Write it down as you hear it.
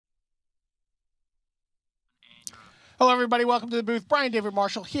Hello, everybody. Welcome to the booth. Brian David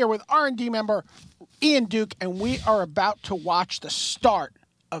Marshall here with R&D member Ian Duke, and we are about to watch the start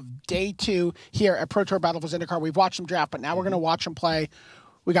of day 2 here at Pro Tour Battle for Zendikar. We've watched them draft, but now we're going to watch them play.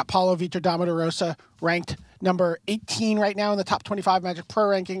 We got Paulo Vitor Damo Da Rosa, ranked number 18 right now in the top 25 Magic Pro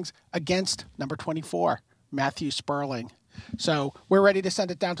rankings, against number 24, Matthew Sperling. So we're ready to send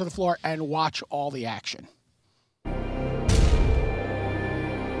it down to the floor and watch all the action.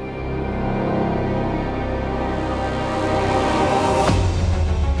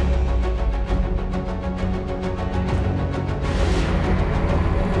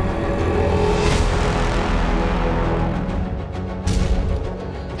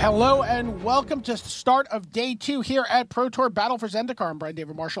 Hello and welcome to the start of day 2 here at Pro Tour Battle for Zendikar. I'm Brian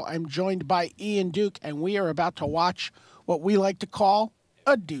David Marshall. I'm joined by Ian Duke, and we are about to watch what we like to call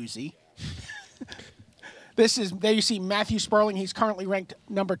a doozy. There you see Matthew Sperling. He's currently ranked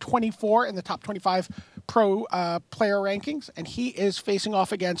number 24 in the top 25 pro player rankings, and he is facing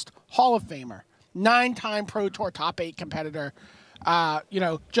off against Hall of Famer, 9-time Pro Tour top 8 competitor,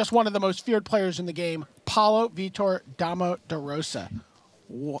 just one of the most feared players in the game, Paulo Vitor Damo Da Rosa.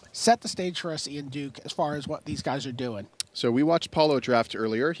 Set the stage for us, Ian Duke, as far as what these guys are doing. So we watched Paulo draft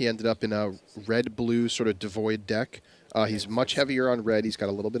earlier. He ended up in a red-blue sort of devoid deck. He's much heavier on red. He's got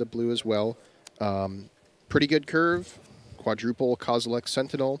a little bit of blue as well. Pretty good curve. Quadruple Kozilek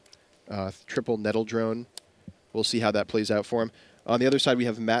Sentinel. Triple Nettle Drone. We'll see how that plays out for him. On the other side, we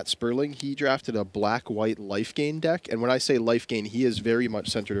have Matt Sperling. He drafted a black-white life gain deck. And when I say life gain, he is very much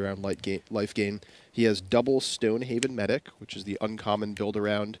centered around life gain. He has double Stonehaven Medic, which is the uncommon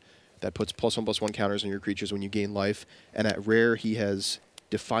build-around that puts +1/+1 counters on your creatures when you gain life. And at rare, he has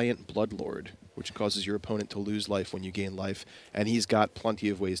Defiant Bloodlord, which causes your opponent to lose life when you gain life. And he's got plenty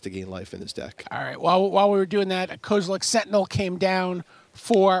of ways to gain life in his deck. All right. While we were doing that, a Kozilek Sentinel came down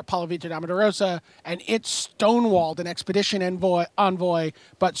for Paulo Vitor Damo Da Rosa, and it stonewalled an Expedition Envoy,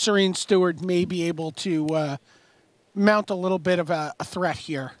 but Serene Steward may be able to mount a little bit of a threat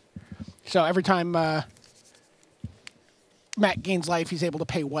here. So every time Matt gains life, he's able to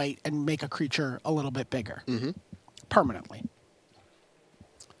pay white and make a creature a little bit bigger, permanently.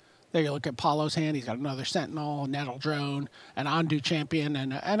 There you look at Paulo's hand. He's got another Sentinel, a Nettle Drone, an Undo Champion,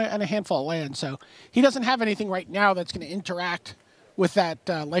 and a handful of land. So he doesn't have anything right now that's going to interact with that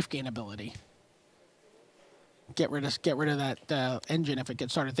life gain ability. Get rid of that engine if it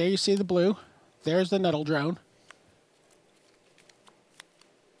gets started. There you see the blue. There's the Nettle Drone.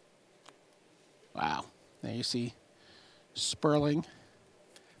 Wow. There you see Sperling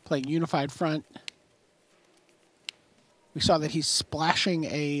playing Unified Front. We saw that he's splashing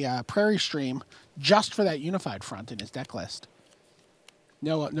a Prairie Stream just for that Unified Front in his deck list.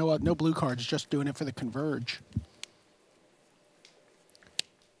 No blue cards, just doing it for the Converge.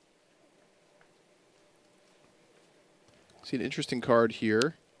 See an interesting card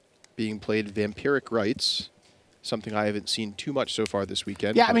here being played, Vampiric Rites. Something I haven't seen too much so far this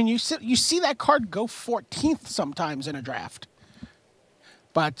weekend. Yeah, I mean, you see that card go 14th sometimes in a draft.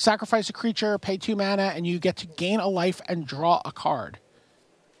 But sacrifice a creature, pay 2 mana, and you get to gain a life and draw a card.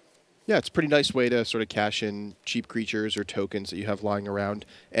 Yeah, it's a pretty nice way to sort of cash in cheap creatures or tokens that you have lying around.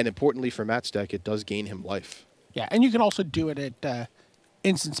 And importantly for Matt's deck, it does gain him life. Yeah, and you can also do it at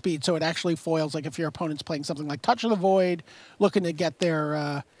instant speed, so it actually foils, like if your opponent's playing something like Touch of the Void, looking to get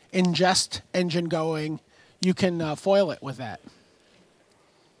their ingest engine going, you can foil it with that.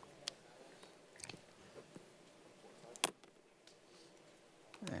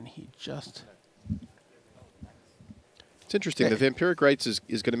 And he just... It's interesting. The Vampiric Rites is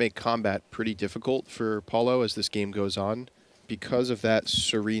going to make combat pretty difficult for Paulo as this game goes on because of that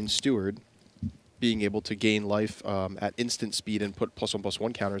Serene Steward being able to gain life at instant speed and put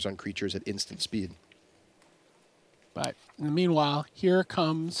 +1/+1 counters on creatures at instant speed. But in the meanwhile, here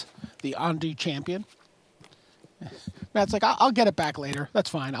comes the Undo Champion. Matt's like, I'll get it back later. That's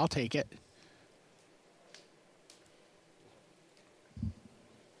fine. I'll take it.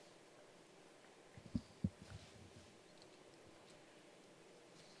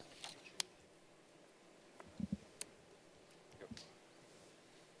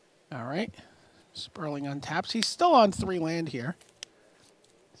 All right. Sperling untaps. He's still on 3 land here.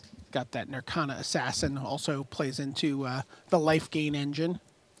 Got that Nirkana Assassin, also plays into the life gain engine.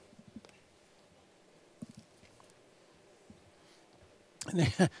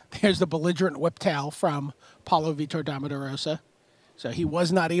 And there's the Belligerent Whiptail from Paulo Vitor Damo Da Rosa. So he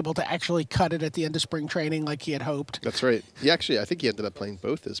was not able to actually cut it at the end of spring training like he had hoped. That's right. I think he ended up playing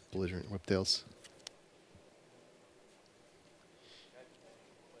both as Belligerent Whiptails.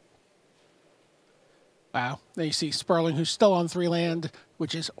 Wow. There you see Sperling, who's still on 3 land,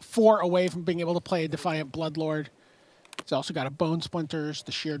 which is 4 away from being able to play a Defiant Bloodlord. He's also got a Bone Splinters,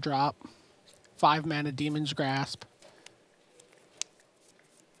 the Sheer Drop, 5 mana Demon's Grasp.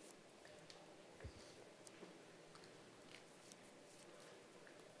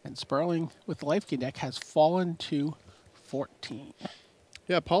 And Sperling with the Life Key deck has fallen to 14.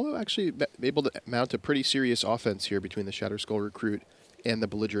 Yeah, Paulo actually able to mount a pretty serious offense here between the Shatterskull Recruit and the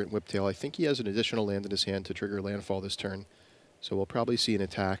Belligerent Whiptail. I think he has an additional land in his hand to trigger landfall this turn, so we'll probably see an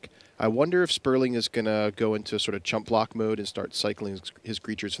attack. I wonder if Sperling is going to go into sort of chump block mode and start cycling his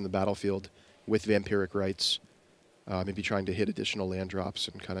creatures from the battlefield with Vampiric Rites, maybe trying to hit additional land drops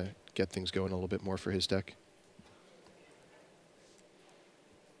and kind of get things going a little bit more for his deck.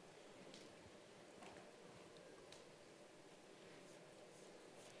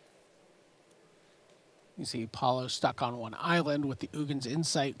 You see Paulo stuck on one island with the Ugin's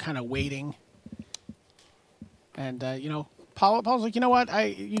Insight kind of waiting. And, you know, Paulo's like, you know what?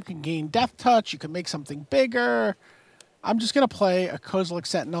 You can gain Death Touch. You can make something bigger. I'm just going to play a Kozilek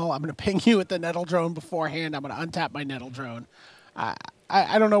Sentinel. I'm going to ping you with the Nettle Drone beforehand. I'm going to untap my Nettle Drone.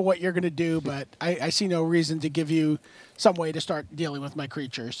 I don't know what you're going to do, but I see no reason to give you some way to start dealing with my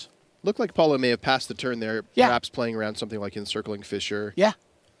creatures. Looked like Paulo may have passed the turn there, yeah. Perhaps playing around something like Encircling Fissure. Yeah.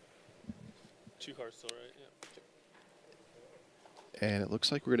 2 cards still, right? Yeah. And it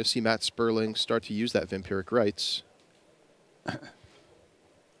looks like we're going to see Matt Sperling start to use that Vampiric Rites.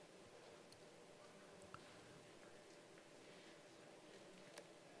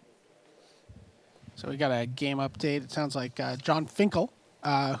 So we got a game update. It sounds like John Finkel,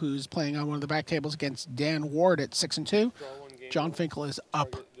 who's playing on one of the back tables against Dan Ward at 6-2. John Finkel is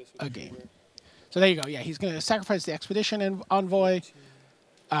up a game. So there you go. Yeah, he's going to sacrifice the Expedition Envoy,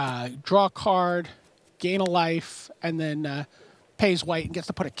 draw a card, gain a life, and then pays white and gets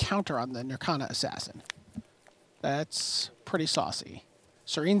to put a counter on the Nirkana Assassin. That's pretty saucy.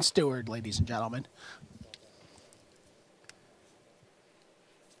 Serene Steward, ladies and gentlemen.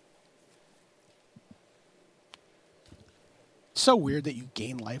 So weird that you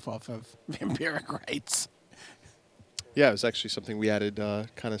gain life off of Vampiric Rites. Yeah, it was actually something we added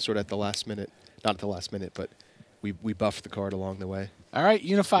kind of sort of at the last minute. Not at the last minute, but we buffed the card along the way. All right,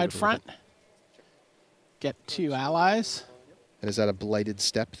 Unified Front. Get 2 allies. And is that a Blighted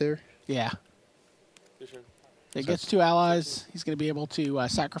Step there? Yeah. It gets 2 allies. He's going to be able to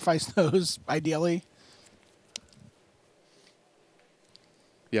sacrifice those, ideally.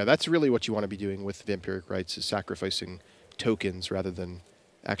 Yeah, that's really what you want to be doing with Vampiric Rites, is sacrificing tokens rather than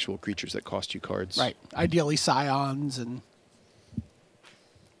actual creatures that cost you cards. Right. Ideally Scions. And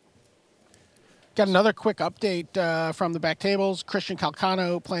got another quick update from the back tables. Christian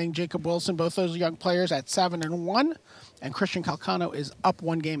Calcano playing Jacob Wilson, both those young players at 7-1. And Christian Calcano is up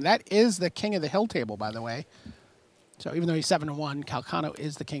 1 game. That is the King of the Hill table, by the way. So even though he's 7-1, Calcano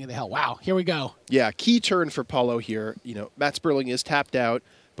is the King of the Hill. Wow, here we go. Yeah, key turn for Paulo here. You know, Matt Sperling is tapped out,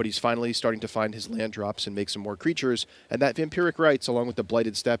 but he's finally starting to find his land drops and make some more creatures. And that Vampiric Rites, along with the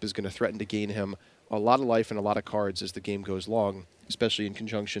Blighted Step, is going to threaten to gain him a lot of life and a lot of cards as the game goes long, especially in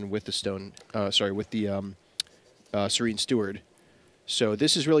conjunction with the Serene Steward. So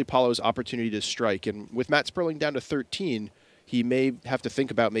this is really Paulo's opportunity to strike. And with Matt Sperling down to 13, he may have to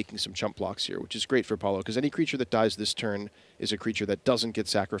think about making some chump blocks here, which is great for Paulo, because any creature that dies this turn is a creature that doesn't get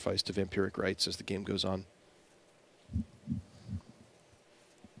sacrificed to Vampiric Rites as the game goes on.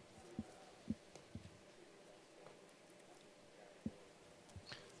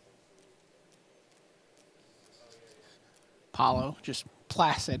 Paulo, just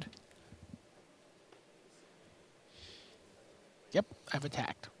placid. Yep, I've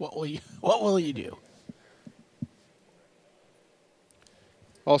attacked. What will you do?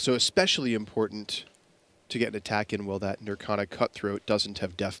 Also, especially important to get an attack in while that Nirkana Cutthroat doesn't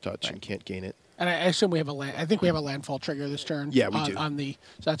have Death Touch and can't gain it. And I assume we have a land. I think we have a landfall trigger this turn. Yeah, we do.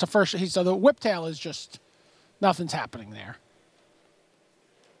 So that's a first. So the Whiptail is just nothing's happening there.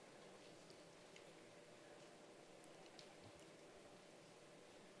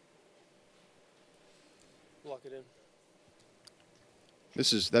 Lock it in.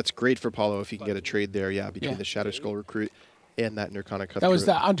 That's great for Paulo if he can get a trade there. Yeah, between the Shatterskull Recruit and that Nirkana Cutthroat. That was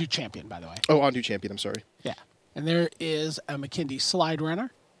the Undo Champion, by the way. Oh, Undo Champion. I'm sorry. Yeah, and there is a McKindy Slide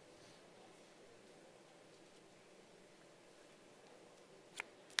Runner.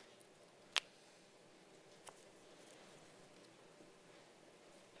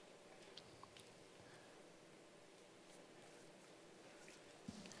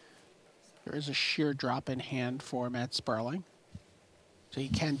 There is a sheer drop in hand for Matt Sperling. So he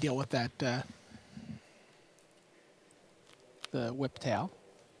can deal with that, the Whiptail.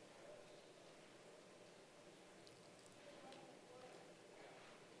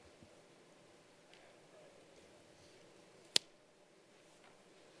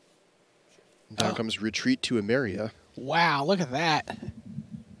 Down comes Retreat to Emeria. Wow, look at that.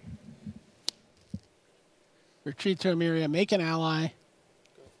 Retreat to Emeria, make an ally.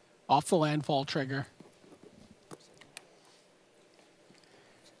 Off the landfall trigger.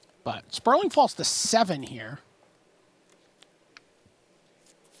 But Sperling falls to 7 here.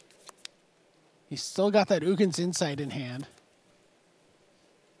 He's still got that Ugin's Insight in hand.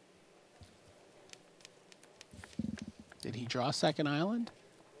 Did he draw a second island?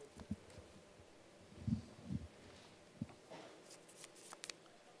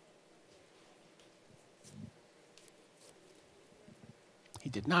 He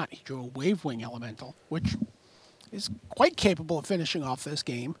did not. He drew a Wavewing Elemental, which is quite capable of finishing off this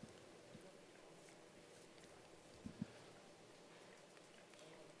game.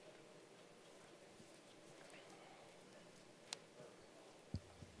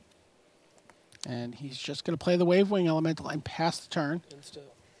 And he's just going to play the Wavewing Elemental and pass the turn.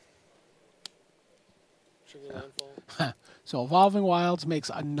 Trigger landfall. So Evolving Wilds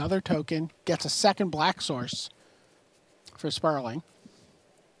makes another token, gets a second black source for Sperling.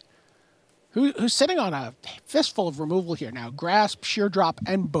 Who's sitting on a fistful of removal here now. Grasp, Sheer Drop,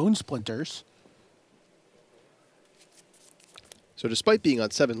 and Bone Splinters. So despite being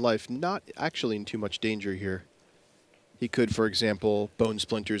on 7 life, not actually in too much danger here. He could, for example, Bone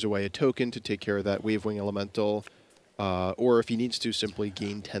Splinters away a token to take care of that Wavewing Elemental, or if he needs to, simply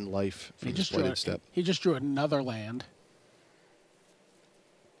gain 10 life from the Blighted Step. He just drew another land.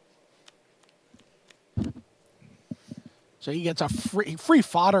 So he gets a free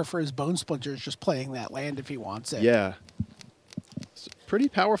fodder for his Bone Splinters just playing that land if he wants it. Yeah. It's a pretty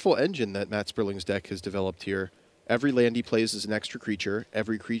powerful engine that Matt Sperling's deck has developed here. Every land he plays is an extra creature.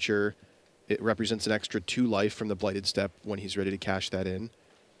 Every creature, it represents an extra 2 life from the Blighted Step when he's ready to cash that in,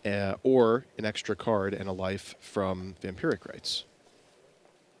 or an extra card and a life from Vampiric Rites.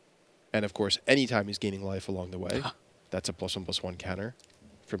 And of course, anytime he's gaining life along the way, that's a +1/+1 counter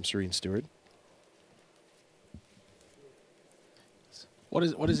from Serene Steward.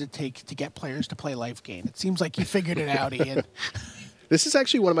 What does it take to get players to play life gain? It seems like you figured it out, Ian. This is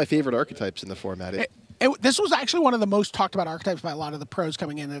actually one of my favorite archetypes in the format. This was actually one of the most talked about archetypes by a lot of the pros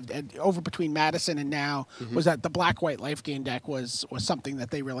coming in, and over between Madison and now, was that the black-white life gain deck was something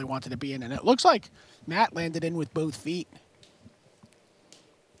that they really wanted to be in. And it looks like Matt landed in with both feet.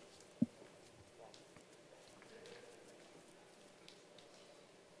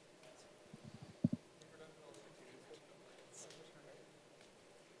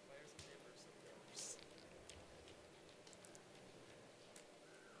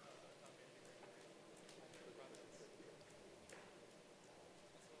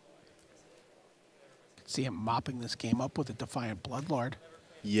 See him mopping this game up with a Defiant Bloodlord.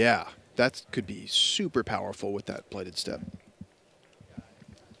 Yeah, that could be super powerful with that Blighted Step.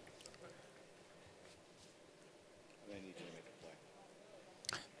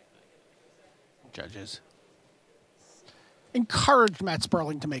 Judges encouraged Matt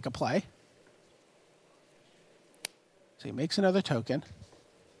Sperling to make a play. So he makes another token.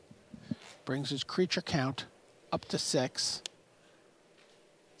 Brings his creature count up to 6.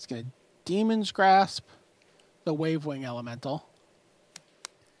 He's going to Demon's Grasp the Wavewing Elemental.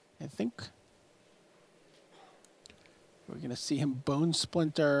 I think we're going to see him Bone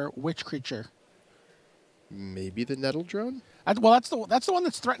Splinter which creature? Maybe the Nettle Drone? Well, that's the one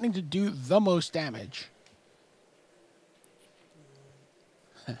that's threatening to do the most damage.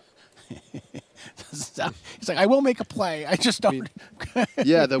 He's like, I will make a play. I just don't.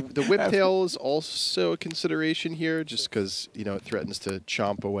 Yeah, the Whiptail is also a consideration here, just because it threatens to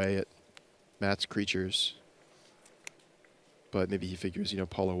chomp away at Matt's creatures. But maybe he figures,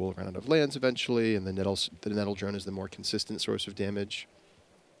 Paulo will run out of lands eventually, and the Nettle Drone is the more consistent source of damage.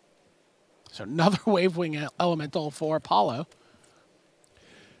 So another Wavewing Elemental for Paulo.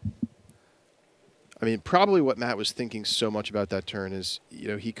 I mean, probably what Matt was thinking so much about that turn is,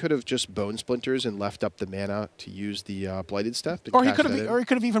 he could have just Bone Splinters and left up the mana to use the Blighted Step. Or he could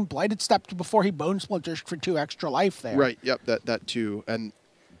have even Blighted Stepped before he Bone Splinters for 2 extra life there. Right. Yep. That too. And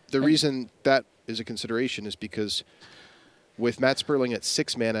the reason that is a consideration is because with Matt Sperling at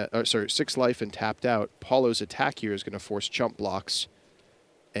 6 life and tapped out, Paulo's attack here is going to force chump blocks,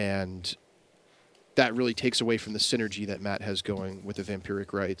 and that really takes away from the synergy that Matt has going with the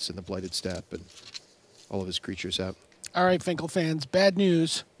Vampiric Rites and the Blighted Step and all of his creatures out. All right, Finkel fans, bad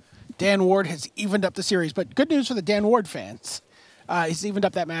news. Dan Ward has evened up the series, but good news for the Dan Ward fans. He's evened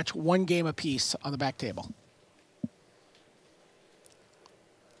up that match 1 game apiece on the back table.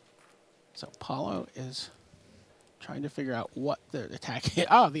 So Paulo is trying to figure out what the attack is.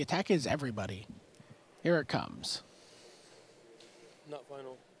 Oh, the attack is everybody. Here it comes. Not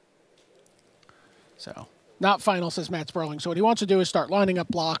final. So, not final, says Matt Sperling. So what he wants to do is start lining up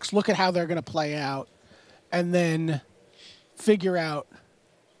blocks, look at how they're going to play out, and then figure out,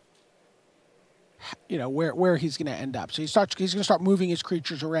 you know, where he's going to end up. So he's going to start moving his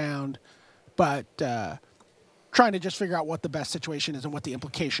creatures around, but trying to just figure out what the best situation is and what the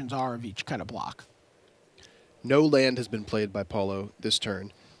implications are of each kind of block. No land has been played by Paulo this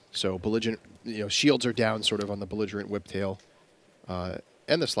turn, so belligerent, shields are down sort of on the belligerent whiptail,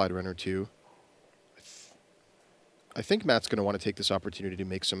 and the slide runner too. I think Matt's going to want to take this opportunity to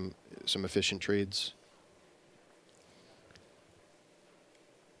make some efficient trades.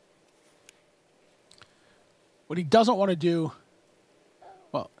 What he doesn't want to do,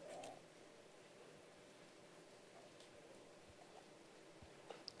 well,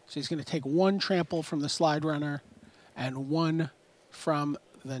 so he's going to take one trample from the slide runner and one from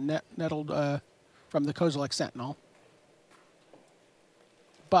the from the Kozilek Sentinel.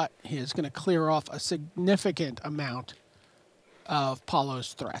 But he is going to clear off a significant amount of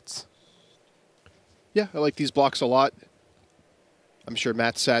Paulo's threats. Yeah, I like these blocks a lot. I'm sure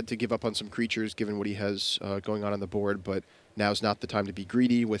Matt's sad to give up on some creatures given what he has going on the board, but now's not the time to be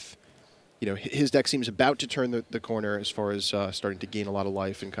greedy with, his deck seems about to turn the corner as far as starting to gain a lot of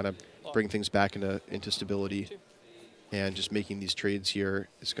life and kind of bring things back into stability. And just making these trades here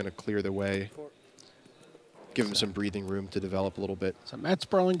is going to clear the way. Give him some breathing room to develop a little bit. So Matt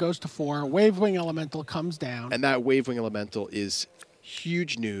Sperling goes to 4. Wavewing Elemental comes down. And that Wavewing Elemental is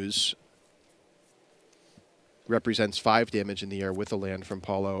huge news. Represents 5 damage in the air with a land from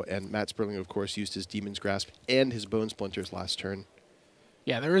Paulo. And Matt Sperling, of course, used his Demon's Grasp and his Bone Splinters last turn.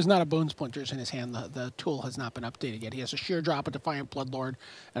 Yeah, there is not a Bone Splinters in his hand. The tool has not been updated yet. He has a Sheer Drop, a Defiant Bloodlord,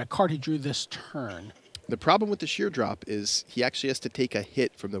 and a card he drew this turn. The problem with the Sheer Drop is he actually has to take a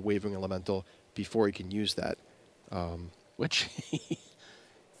hit from the Wavewing Elemental before he can use that. Which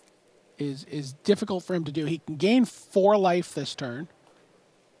is difficult for him to do. He can gain 4 life this turn.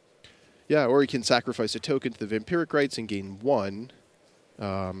 Yeah, or he can sacrifice a token to the Vampiric Rites and gain 1.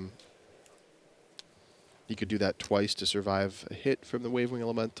 He could do that twice to survive a hit from the Wavewing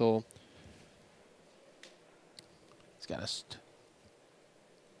Elemental. He's got a...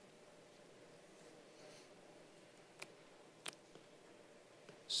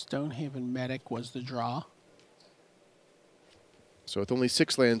 Stonehaven Medic was the draw. So with only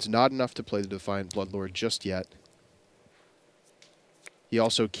 6 lands, not enough to play the Defiant Bloodlord just yet. He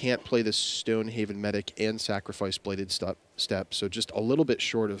also can't play the Stonehaven Medic and sacrifice Bladed Step, so just a little bit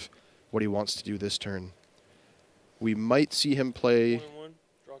short of what he wants to do this turn. We might see him play... 1-1,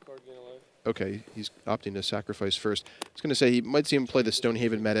 draw card, gain a life. Okay, he's opting to sacrifice first. I was going to say he might see him play the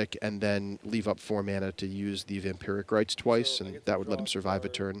Stonehaven Medic and then leave up 4 mana to use the Vampiric Rites twice, So and that would let him survive a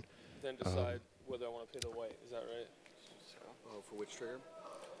turn. Then decide whether I want to pay the white. Is that right? Oh, for which trigger?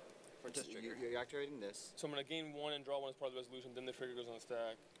 For this trigger. You're activating this. So I'm going to gain 1 and draw 1 as part of the resolution, then the trigger goes on the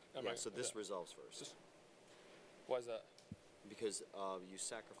stack. So this resolves first. Why is that? Because you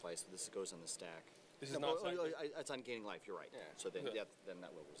sacrifice, this goes on the stack. This is not sacrifice. It's on gaining life, you're right. Yeah. So then, then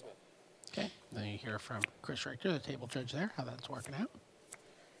that will resolve. Okay, then you hear from Chris Richter, the table judge there, how that's working out.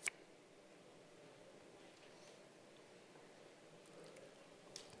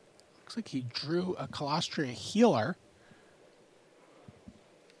 Looks like he drew a Colostria Healer.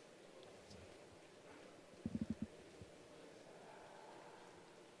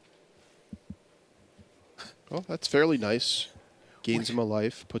 Well, that's fairly nice. Gains him a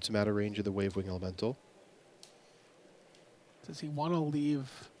life, puts him out of range of the Wavewing Elemental. Does he want to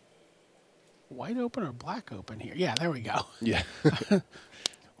leave white open or black open here? Yeah, there we go. Yeah.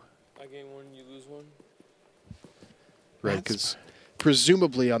 I gain 1, you lose 1. Right, because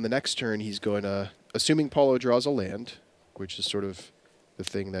presumably on the next turn he's going to, assuming Paulo draws a land, which is sort of the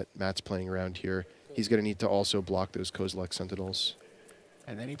thing that Matt's playing around here, he's going to need to also block those Kozilek Sentinels.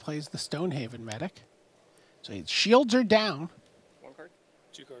 And then he plays the Stonehaven Medic. So his shields are down. 1 card?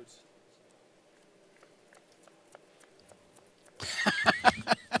 2 cards.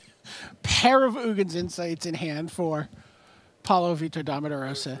 Pair of Ugin's Insights in hand for Paulo Vitor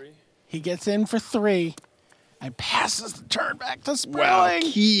Damo. He gets in for 3 and passes the turn back to Sperling. Wow,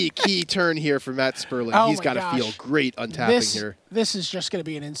 key turn here for Matt Sperling. Oh He's my got to gosh. feel great untapping here. This is just going to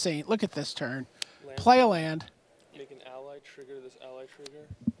be an insane. Look at this turn. Play a land. Make an ally trigger this ally trigger.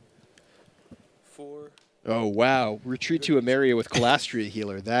 4. Oh, wow. Retreat to Emeria with Colostria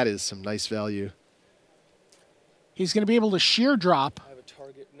Healer. That is some nice value. He's going to be able to sheer drop. I have a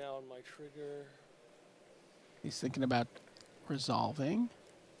target now on my trigger. He's thinking about resolving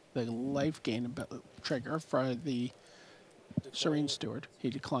the life gain trigger for the Serene Steward. He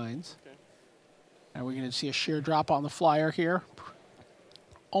declines. Okay. And we're going to see a sheer drop on the flyer here.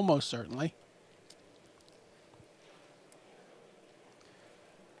 Almost certainly.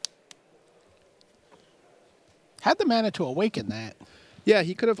 Had the mana to awaken that. Yeah,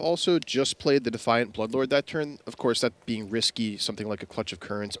 he could have also just played the Defiant Bloodlord that turn. Of course, that being risky, something like a Clutch of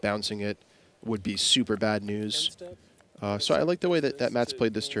Currents, bouncing it would be super bad news. So I like the way that Matt's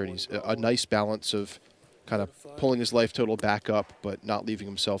played this turn. He's a nice balance of kind of pulling his life total back up, but not leaving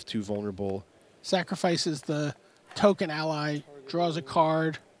himself too vulnerable. Sacrifices the token ally, draws a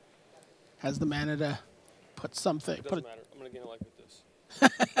card, has the mana to put something. It doesn't matter. I'm going to gain a life with this.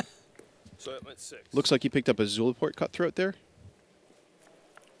 So I'm at 6. Looks like he picked up a Zulaport Cutthroat there.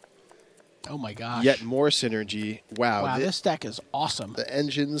 Oh my gosh. Yet more synergy. Wow. Wow, this deck is awesome. The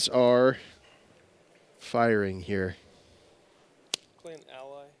engines are firing here. Play an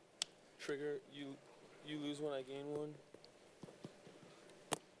ally. Trigger. You lose one, I gain one.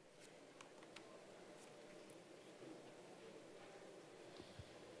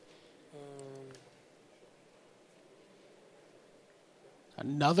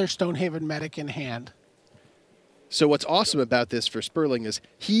 Another Stonehaven Medic in hand. So what's awesome about this for Sperling is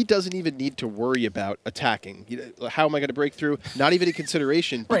he doesn't even need to worry about attacking. How am I going to break through? Not even a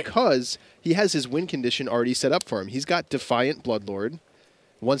consideration because he has his win condition already set up for him. He's got Defiant Bloodlord.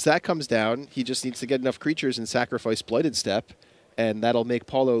 Once that comes down, he just needs to get enough creatures and sacrifice Blighted Step, and that'll make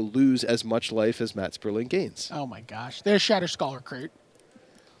Paulo lose as much life as Matt Sperling gains. Oh my gosh. There's Shatter Skull Recruit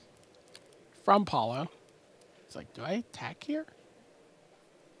from Paulo. It's like, do I attack here?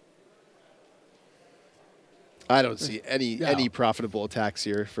 I don't see any profitable attacks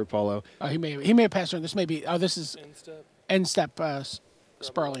here for Paulo. Oh, he may have passed on. This may be. Oh, this is end step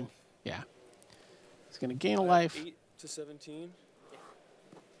Sperling. Yeah, he's gonna gain a life. 8 to 17.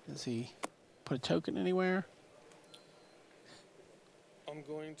 Does he put a token anywhere? I'm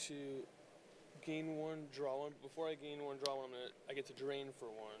going to gain 1, draw 1. Before I gain 1, draw 1, I get to drain for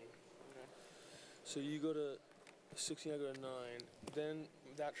 1. Okay. So you go to 16, I go to 9. Then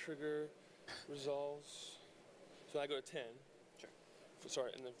that trigger resolves. So I go to 10. Sure.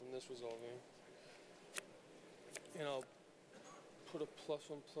 Sorry, and then from this resolving. And I'll put a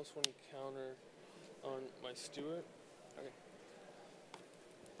 +1/+1 counter on my Steward. Okay.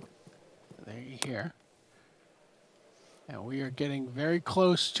 There you hear. And we are getting very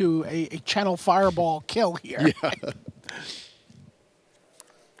close to a Channel Fireball kill here. Yeah.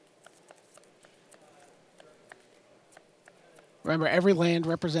 Remember, every land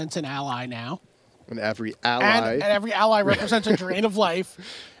represents an ally now. And every ally. And every ally represents a drain of life.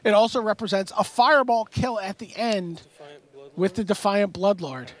 It also represents a fireball kill at the end with the Defiant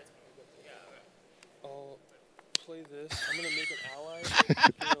Bloodlord. I'll play this. I'm going to make an ally gain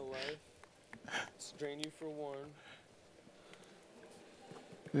a life. Drain you for 1.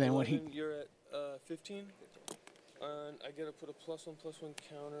 And then what he... You're at 15. And I get to put a +1/+1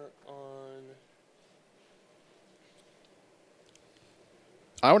 counter on...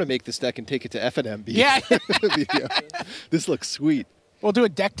 I want to make this deck and take it to FNM. Yeah. This looks sweet. We'll do a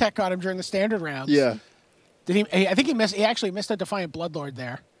deck tech on him during the standard rounds. Yeah. Did he? I think he missed. He actually missed a Defiant Bloodlord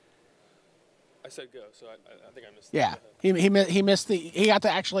there. I said go, so I think I missed. Yeah. He missed the. He got to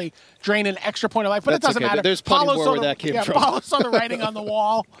actually drain an extra point of life, but That's it doesn't okay. matter. There's plenty Paulo more saw where that came from. Paulo saw the writing on the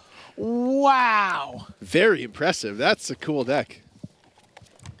wall. Wow. Very impressive. That's a cool deck.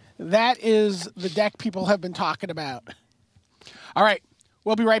 That is the deck people have been talking about. All right.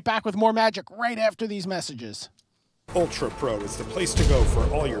 We'll be right back with more Magic right after these messages. Ultra Pro is the place to go for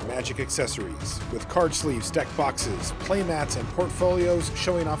all your Magic accessories. With card sleeves, deck boxes, play mats, and portfolios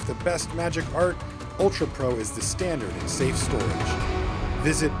showing off the best Magic art, Ultra Pro is the standard in safe storage.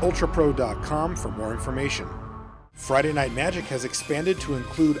 Visit ultrapro.com for more information. Friday Night Magic has expanded to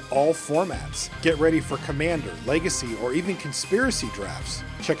include all formats. Get ready for Commander, Legacy, or even Conspiracy drafts.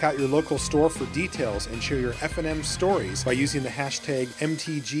 Check out your local store for details and share your FNM stories by using the hashtag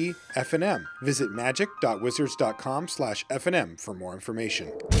MTGFNM. Visit magic.wizards.com/FNM for more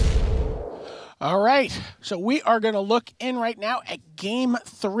information. All right, so we are going to look in right now at Game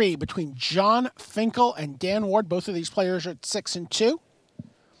 3 between John Finkel and Dan Ward. Both of these players are at 6-2.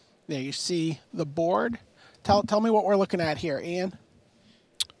 There you see the board. Tell me what we're looking at here, Ian.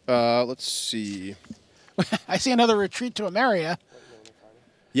 Let's see. I see another Retreat to Emeria.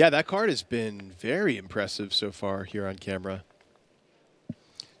 Yeah, that card has been very impressive so far here on camera.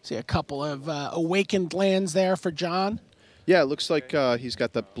 See a couple of Awakened lands there for John. Yeah, it looks like he's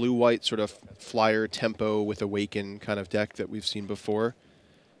got the blue-white sort of flyer tempo with Awaken kind of deck that we've seen before.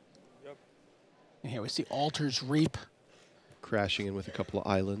 Yep. And here we see Altar's Reap. Crashing in with a couple of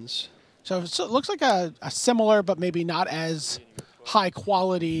islands. So it looks like a similar, but maybe not as high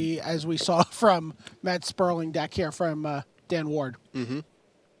quality as we saw from Matt Sperling deck here from Dan Ward. Mm-hmm.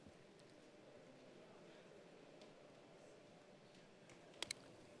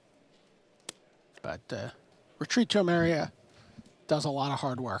 But Retreat to Ameria does a lot of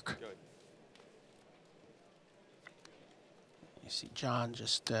hard work. You see John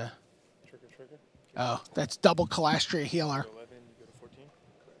just... Trigger. Oh, that's double Calastria Healer. 11, you go to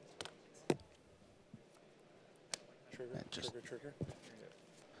 14. Trigger.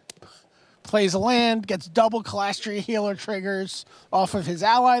 Plays a land, gets double Calastria Healer triggers off of his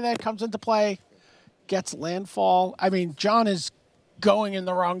ally that comes into play. Gets landfall. I mean, John is going in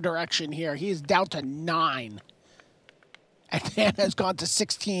the wrong direction here. He is down to 9. And Dan has gone to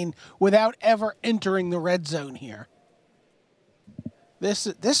 16 without ever entering the red zone here.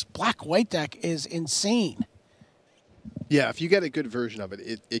 This black-white deck is insane. Yeah, if you get a good version of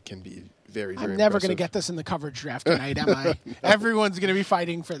it, it can be very, very I'm never going to impressive. get this in the coverage draft tonight, am I? No. Everyone's going to be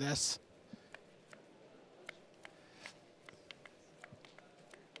fighting for this.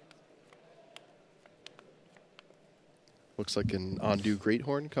 Looks like an Ondu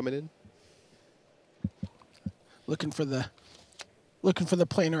Greathorn coming in. Looking for the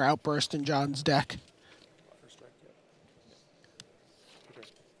planar outburst in John's deck.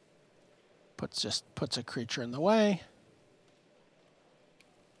 Puts a creature in the way.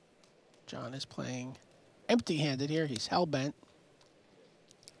 John is playing empty-handed here. He's hellbent.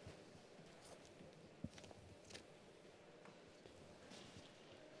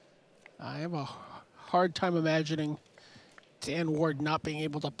 I have a hard time imagining Dan Ward not being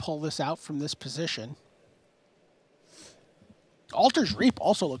able to pull this out from this position. Altar's Reap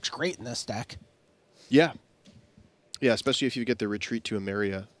also looks great in this deck. Yeah. Yeah, especially if you get the Retreat to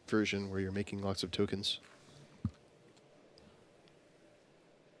Ameria version where you're making lots of tokens.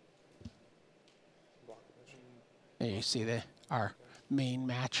 And you see our main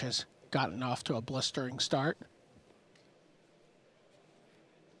match has gotten off to a blistering start.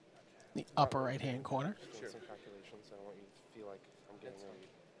 The upper right-hand corner.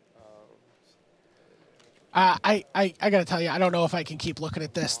 I gotta tell you, I don't know if I can keep looking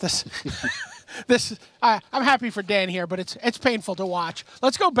at this. I'm happy for Dan here, but it's painful to watch.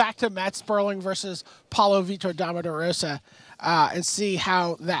 Let's go back to Matt Sperling versus Paulo Vitor Damo Da Rosa and see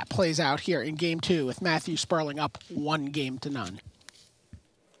how that plays out here in Game 2 with Matthew Sperling up 1-0.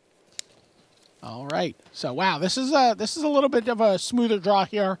 All right. So wow, this is a little bit of a smoother draw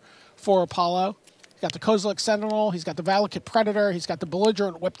here for Paulo. He's got the Kozilek Sentinel. He's got the Valakut Predator. He's got the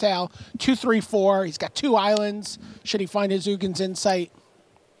Belligerent Whiptail. 2, 3, 4. He's got 2 islands. Should he find his Ugin's Insight?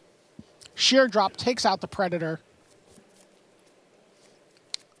 Sheer Drop takes out the Predator.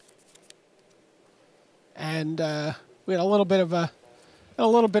 And we had a little bit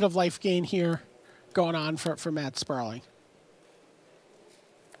of life gain here going on for Matt Sperling.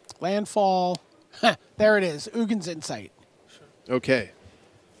 Landfall. There it is. Ugin's Insight. Okay.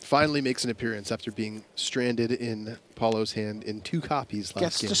 Finally makes an appearance after being stranded in Paulo's hand in 2 copies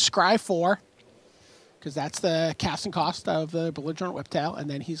last game. Gets to scry 4, because that's the casting cost of the Belligerent Whiptail, and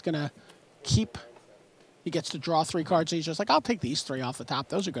then he's going to keep... He gets to draw 3 cards, so he's just like, I'll take these 3 off the top.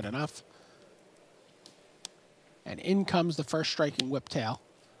 Those are good enough. And in comes the first striking Whiptail.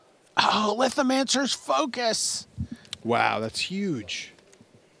 Oh, Lithomancer's Focus! Wow, that's huge.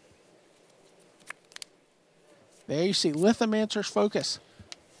 There you see Lithomancer's Focus.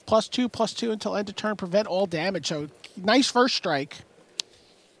 +2/+2 until end of turn, prevent all damage. So nice first strike.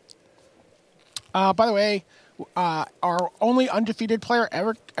 By the way, our only undefeated player,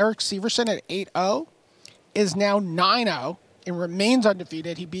 Eric Severson at 8-0, is now 9-0 and remains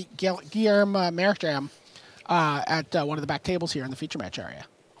undefeated. He beat Guillermo Mercham at one of the back tables here in the feature match area.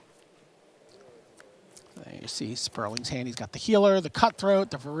 There you see Sperling's hand. He's got the Healer, the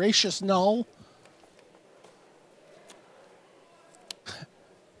Cutthroat, the Voracious Null.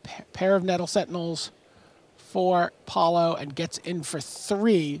 Pair of Nettle Sentinels for Paulo and gets in for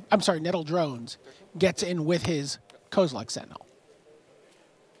 3. I'm sorry, Nettle Drones gets in with his Kozilek Sentinel.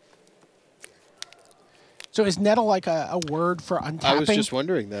 So is Nettle like a word for untapping? I was just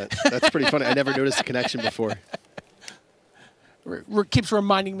wondering that. That's pretty funny. I never noticed the connection before. Keeps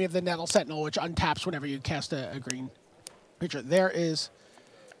reminding me of the Nettle Sentinel, which untaps whenever you cast a green creature. There is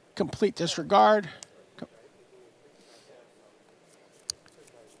complete disregard.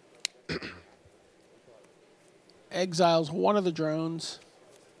 Exiles one of the drones.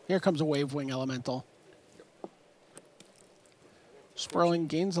 Here comes a Wave Wing Elemental. Sperling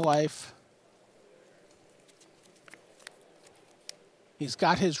gains a life. He's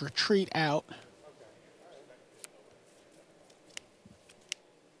got his retreat out.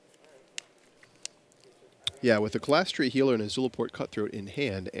 Yeah, with the Calastria Healer and a Zulaport Cutthroat in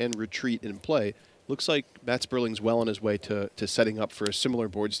hand and retreat in play, looks like Matt Sperling's well on his way to setting up for a similar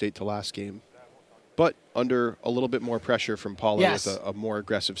board state to last game, but under a little bit more pressure from Paulo with a more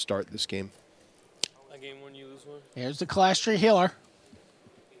aggressive start this game. Game 1, you lose Here's the Class Tree Healer.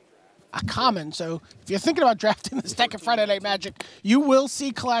 A common, so if you're thinking about drafting this deck at Friday Night Magic, you will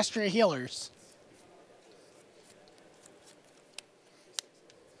see Class Tree Healers.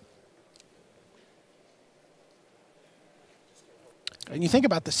 And you think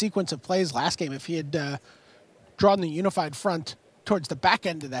about the sequence of plays last game, if he had drawn the unified front towards the back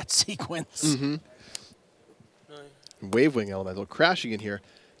end of that sequence. Mm-hmm. Wavewing Elemental crashing in here.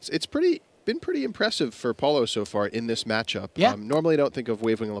 It's been pretty impressive for Paulo so far in this matchup. Yeah. Normally I don't think of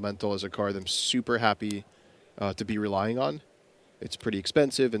Wavewing Elemental as a card I'm super happy to be relying on. It's pretty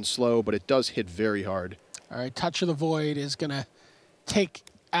expensive and slow, but it does hit very hard. All right, Touch of the Void is going to take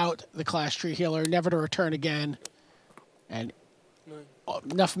out the Class Tree Healer, never to return again. And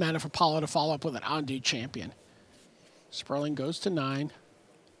enough mana for Paulo to follow up with an Undo Champion. Sperling goes to 9.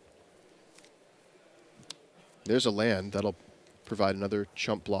 There's a land that'll provide another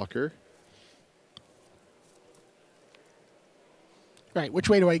chump blocker. Right, which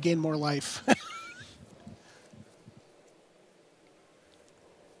way do I gain more life?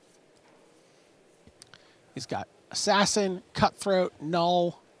 He's got Assassin, Cutthroat,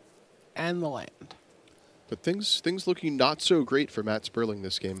 Null, and the land. But things looking not so great for Matt Sperling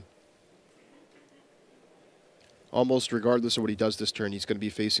this game. Almost regardless of what he does this turn, he's going to be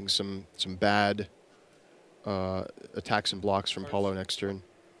facing some bad attacks and blocks from Paulo next turn.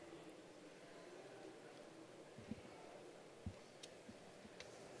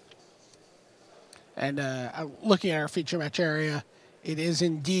 And looking at our feature match area, it is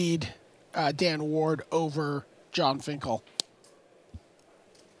indeed Dan Ward over John Finkel.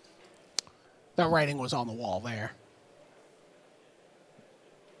 That writing was on the wall there.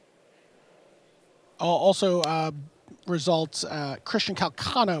 Also, results, Christian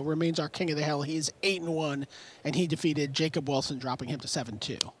Calcano remains our King of the Hill. He's 8-1, and he defeated Jacob Wilson, dropping him to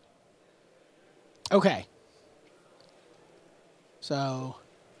 7-2. Okay. So...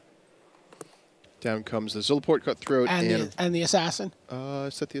 Down comes the Zulaport Cutthroat and the Assassin.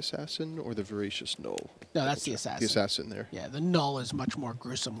 Is that the Assassin or the Voracious Null? No, that's the Assassin. The Assassin there. Yeah, the Null is much more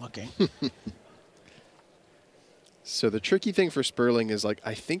gruesome looking. So the tricky thing for Sperling is, like,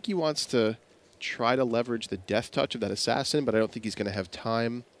 I think he wants to try to leverage the Death Touch of that Assassin, but I don't think he's going to have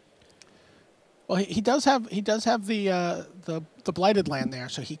time. Well, he does have the Blighted Land there,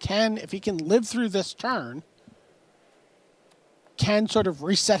 so he can, if he can live through this turn, can sort of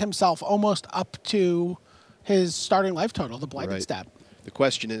reset himself almost up to his starting life total, the Blighted stat. The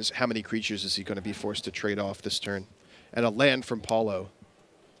question is, how many creatures is he going to be forced to trade off this turn? And a land from Paulo.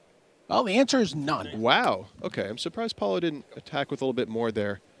 Well, the answer is none. Wow. Okay, I'm surprised Paulo didn't attack with a little bit more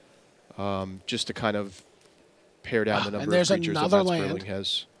there, just to kind of pare down the number of creatures that Matt Sperling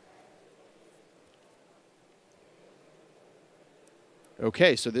has.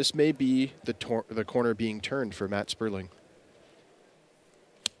 Okay, so this may be the corner being turned for Matt Sperling.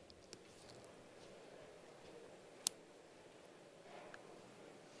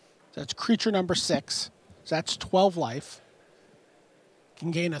 That's creature number 6. So that's 12 life.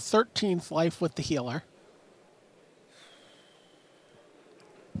 Can gain a 13th life with the healer.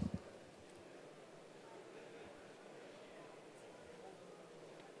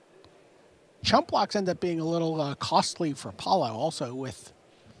 Chump blocks end up being a little costly for Paulo also with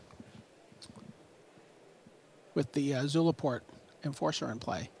the Zulaport Enforcer in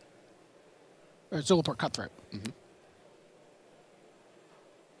play. Or Zulaport Cutthroat. Mm-hmm.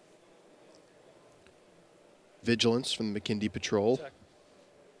 Vigilance from the McKindy Patrol.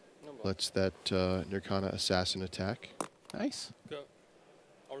 Lets that Nirkana Assassin attack. Nice. Go.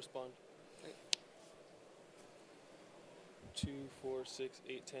 I'll respond. 2, 4, 6,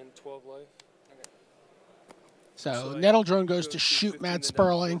 8, 10, 12 life. Okay. So Nettle Drone goes to shoot Matt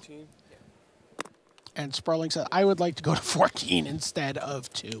Sperling. And Sperling said, I would like to go to 14 instead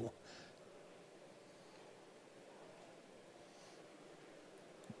of 2.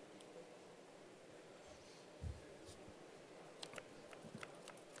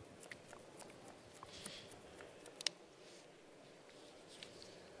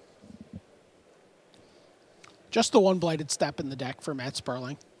 Just the one Blighted Step in the deck for Matt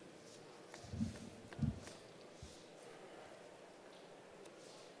Sperling.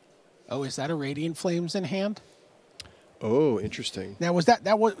 Oh, is that a Radiant Flames in hand? Oh, interesting. Now,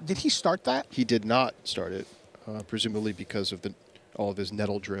 did he start that? He did not start it, presumably because of all of his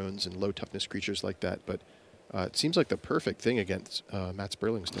Nettle Drones and low toughness creatures like that. But it seems like the perfect thing against Matt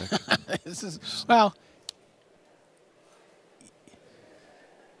Sperling's deck. Well.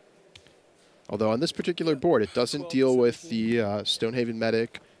 Although on this particular board, it doesn't deal with the Stonehaven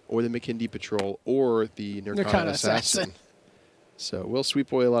Medic or the McKindy Patrol or the Nirkana Assassin. So we'll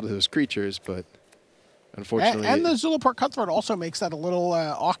sweep away a lot of those creatures, but Unfortunately. And the Zulaport Cutthroat also makes that a little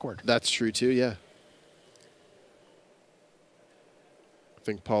awkward. That's true, too, yeah. I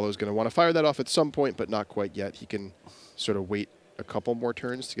think Paulo's going to want to fire that off at some point, but not quite yet. He can sort of wait a couple more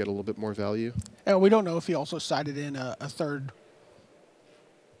turns to get a little bit more value. And we don't know if he also sided in a third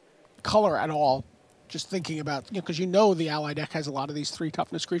color at all. Just thinking about, because the ally deck has a lot of these 3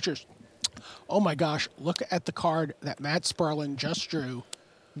 toughness creatures. Oh my gosh, look at the card that Matt Sperling just drew.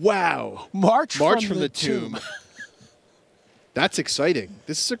 Wow. March from the Tomb. That's exciting.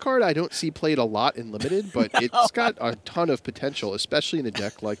 This is a card I don't see played a lot in Limited, but it's got a ton of potential, especially in a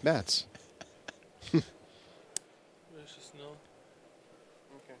deck like Matt's.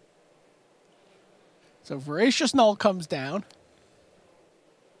 So Voracious Null comes down.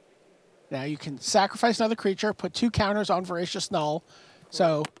 Now you can sacrifice another creature, put 2 counters on Voracious Null.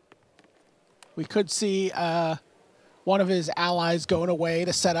 So we could see one of his allies going away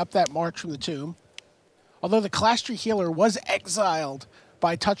to set up that March from the Tomb. Although the Class Tree Healer was exiled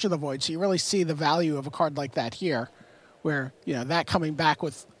by Touch of the Void, so you really see the value of a card like that here, where that coming back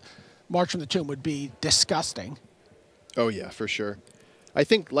with March from the Tomb would be disgusting. Oh yeah, for sure. I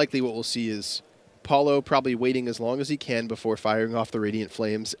think likely what we'll see is Paulo probably waiting as long as he can before firing off the Radiant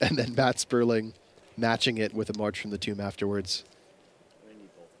Flames, and then Matt Sperling matching it with a March from the Tomb afterwards.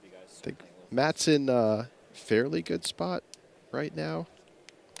 I think Matt's in a fairly good spot right now.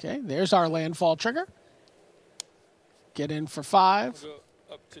 Okay, there's our landfall trigger. Get in for 5. We'll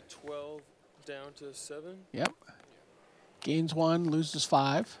go up to 12, down to 7. Yep. Gains 1, loses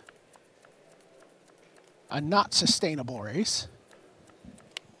 5. A not sustainable race.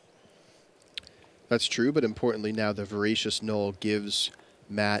 That's true, but importantly now the Voracious Null gives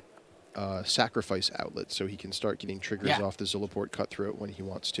Matt sacrifice outlet, so he can start getting triggers off the Zulaport Cutthroat when he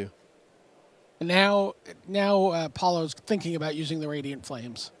wants to. And now Paulo's thinking about using the Radiant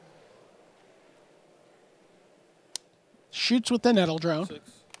Flames. Shoots with the Nettle Drone. 6.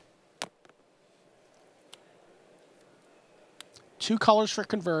 2 colors for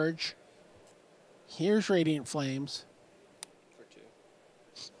Converge. Here's Radiant Flames. For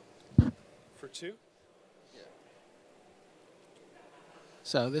 2. For 2? Yeah.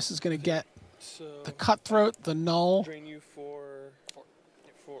 So this is going to get the Cutthroat, the Null. Drain you for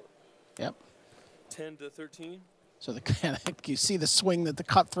 4. Yep. 10 to 13. So you see the swing that the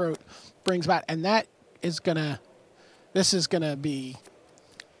Cutthroat brings back, and that is gonna. This is gonna be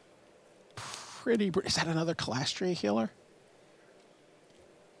pretty. Is that another Class Tree Healer?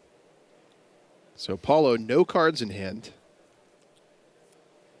 So Paulo, no cards in hand.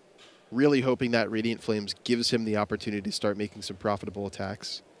 Really hoping that Radiant Flames gives him the opportunity to start making some profitable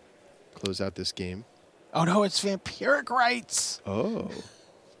attacks. Close out this game. Oh no, it's Vampiric Rites. Oh.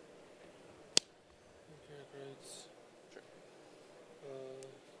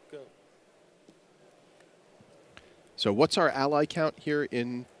 Go. So what's our ally count here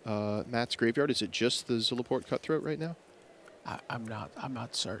in Matt's graveyard? Is it just the Zulaport Cutthroat right now? I'm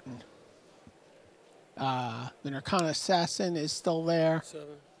not certain. The Narcana Assassin is still there. 7.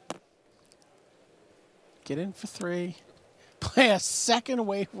 Get in for 3. Play a second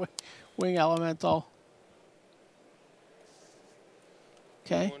Wing Elemental.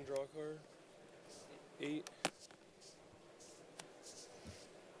 Okay. 1 draw card. 8.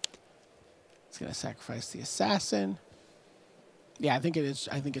 It's gonna sacrifice the assassin. Yeah, I think it is.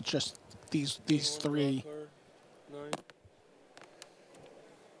 I think it's just these 3. 9.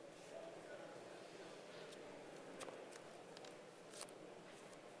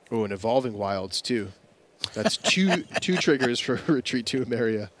 Oh, and Evolving Wilds too. That's two triggers for Retreat to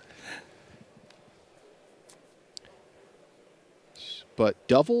Emeria. But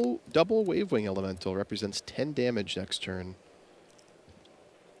double Wavewing Elemental represents 10 damage next turn.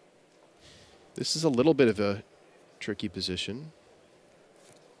 This is a little bit of a tricky position.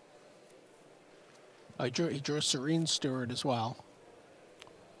 He drew a Serene Steward as well.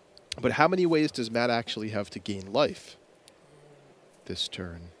 But how many ways does Matt actually have to gain life this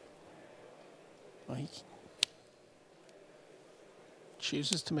turn? Well, he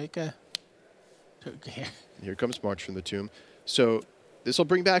chooses to make a... Here comes March from the Tomb. So this will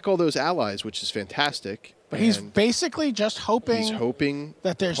bring back all those allies, which is fantastic. But he's basically just hoping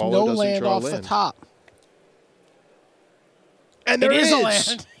that there's Paulo no doesn't land draw off the land. top. And there is a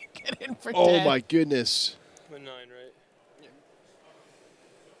land. Get in for 10. Oh my goodness. I'm at 9, right? Yeah.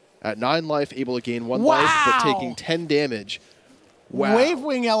 At 9 life, able to gain 1 Wow. life, but taking 10 damage. Wow.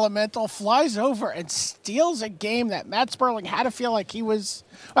 Wavewing Elemental flies over and steals a game that Matt Sperling had to feel like he was...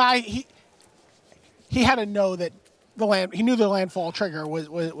 he had to know that he knew the landfall trigger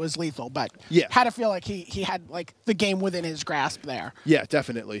was lethal, but Yeah. had to feel like he had like the game within his grasp there. Yeah,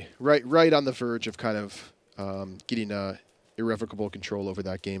 definitely. Right on the verge of kind of getting irrevocable control over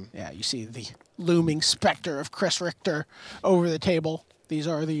that game. Yeah, you see the looming specter of Chris Richter over the table. These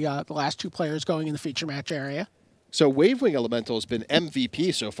are the last two players going in the feature match area. So Wavewing Elemental has been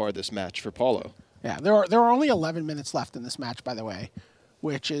MVP so far this match for Paulo. Yeah, there are only 11 minutes left in this match, by the way,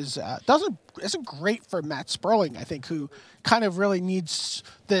 which is isn't great for Matt Sperling, I think, who kind of really needs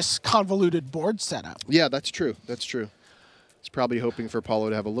this convoluted board setup. Yeah, that's true. That's true. He's probably hoping for Paulo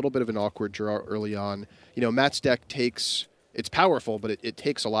to have a little bit of an awkward draw early on. You know, Matt's deck it's powerful, but it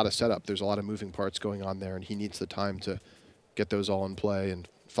takes a lot of setup. There's a lot of moving parts going on there, and he needs the time to get those all in play and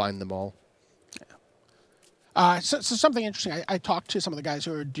find them all. So something interesting. I talked to some of the guys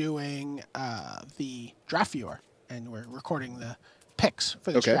who are doing the draft viewer, and we're recording the picks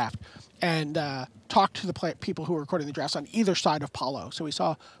for this draft, and talked to the people who are recording the drafts on either side of Paulo. So we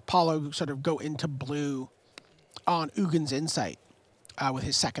saw Paulo sort of go into blue on Ugin's Insight with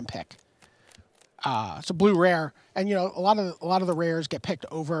his second pick. So blue rare, and you know a lot of the rares get picked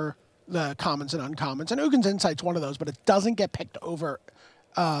over the commons and uncommons, and Ugin's Insight's one of those, but it doesn't get picked over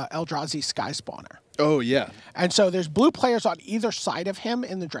Eldrazi's Sky Spawner. Oh, yeah. And so there's blue players on either side of him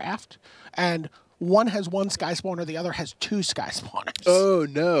in the draft, and one has one Sky Spawner, the other has two Sky Spawners. Oh,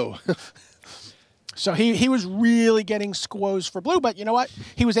 no. So he was really getting squoze for blue, but you know what?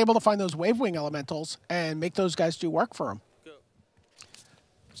 He was able to find those Wavewing Elementals and make those guys do work for him. Go.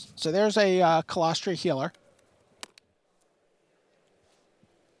 So there's a Colostria Healer.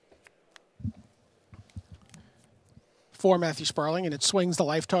 For Matthew Sperling, and it swings the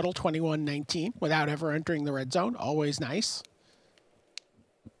life total 21-19 without ever entering the red zone. Always nice.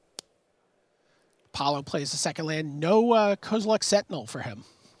 Paulo plays the second land. No Kozilek Sentinel for him.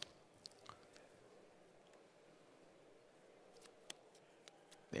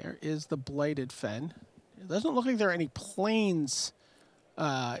 There is the Blighted Fen. It doesn't look like there are any planes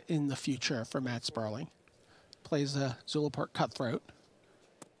in the future for Matt Sperling. Plays a Zulaport Cutthroat.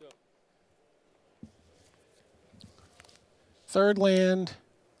 Third land.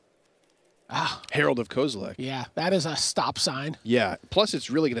 Herald of Kozilek. Yeah, that is a stop sign. Yeah. Plus, it's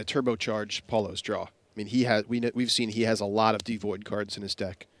really going to turbocharge Paulo's draw. I mean, we've seen he has a lot of devoid cards in his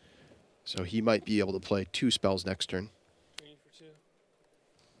deck, so he might be able to play 2 spells next turn.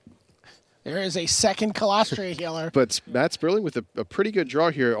 There is a second Colostria Healer. But Matt Sperling with a pretty good draw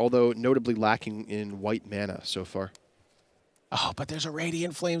here, although notably lacking in white mana so far. Oh, but there's a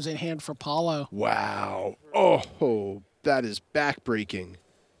Radiant Flames in hand for Paulo. Wow. Oh, that is backbreaking.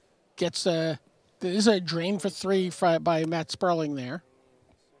 Gets there is a drain for 3 by Matt Sperling there.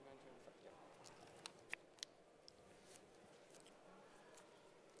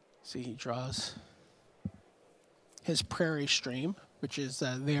 See, he draws his Prairie Stream, which is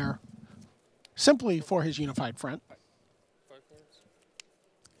there simply for his Unified Front.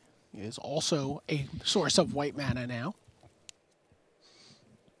 It is also a source of white mana now.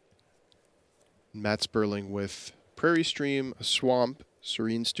 Matt Sperling with Prairie Stream, a Swamp,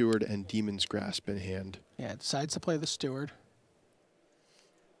 Serene Steward, and Demon's Grasp in hand. Yeah, decides to play the Steward.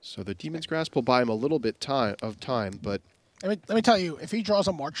 So the Demon's Grasp will buy him a little bit of time, but... Let me tell you, if he draws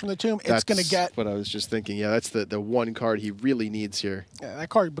a March from the Tomb, it's going to get... That's what I was just thinking. Yeah, that's the one card he really needs here. Yeah, that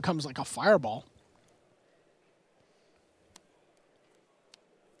card becomes like a fireball.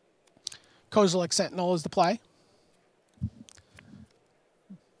 Kozilek Sentinel is the play.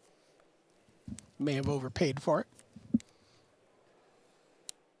 May have overpaid for it.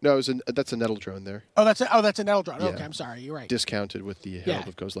 No, that's a Nettle Drone there. Oh, that's a Nettle Drone. Yeah. Okay, I'm sorry. You're right. Discounted with the Herald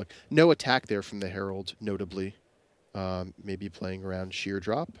of Kozilek. No attack there from the Herald, notably. Maybe playing around Sheer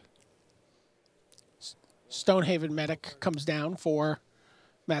Drop. Stonehaven Medic comes down for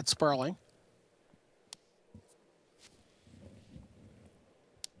Matt Sperling.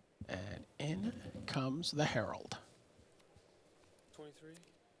 And in comes the Herald. 23.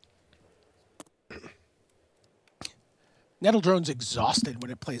 Nettle Drone's exhausted when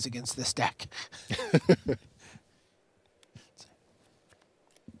it plays against this deck.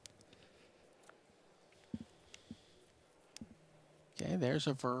 Okay, there's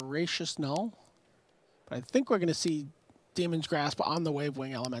a Voracious Null. But I think we're going to see Demon's Grasp on the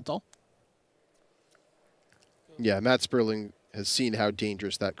Wavewing Elemental. Yeah, Matt Sperling has seen how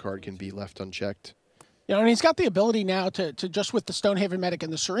dangerous that card can be left unchecked. You know, and he's got the ability now to just with the Stonehaven Medic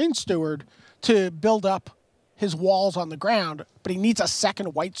and the Serene Steward to build up his walls on the ground, but he needs a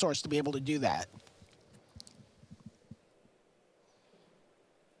second white source to be able to do that.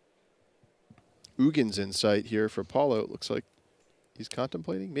 Ugin's Insight here for Paulo. It looks like he's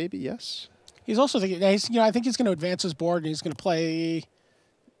contemplating, maybe, yes? He's also thinking, I think he's going to advance his board and he's going to play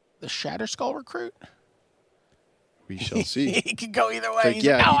the Shatter Skull Recruit. We shall see. He could go either way. But He's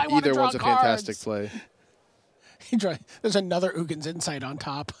yeah, like, I wanna either draw one's a cards. fantastic play. There's another Ugin's Insight on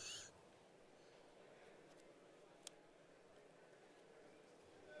top.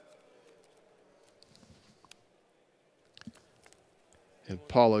 And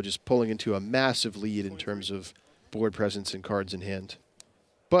Paulo just pulling into a massive lead in terms of board presence and cards in hand.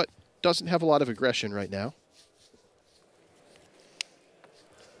 But doesn't have a lot of aggression right now.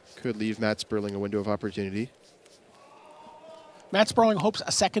 Could leave Matt Sperling a window of opportunity. Matt Sperling hopes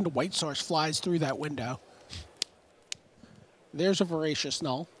a second white source flies through that window. There's a Voracious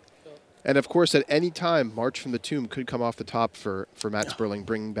Null. And of course, at any time, March from the Tomb could come off the top for Matt Sperling,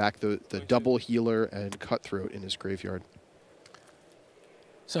 bringing back the double healer and Cutthroat in his graveyard.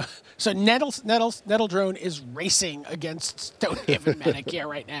 So Nettle Drone is racing against Stonehaven Medic here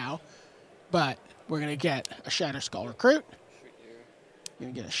right now. But we're going to get a Shatter Skull Recruit. We're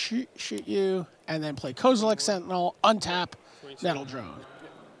going to get a shoot you, and then play Kozilek Sentinel, untap, Nettle Drone.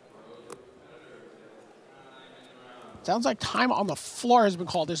 Sounds like time on the floor has been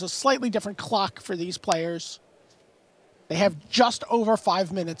called. There's a slightly different clock for these players. They have just over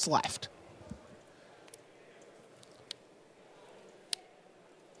 5 minutes left.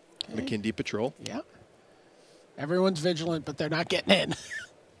 Okay. McKindy Patrol. Yeah. Everyone's vigilant, but they're not getting in.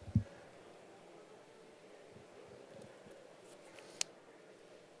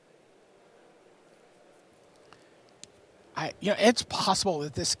 It's possible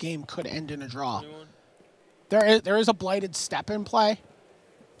that this game could end in a draw. There is a Blighted Step in play.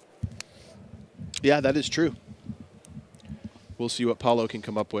 Yeah, that is true. We'll see what Paulo can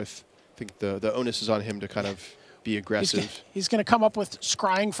come up with. I think the onus is on him to kind of be aggressive. He's going to come up with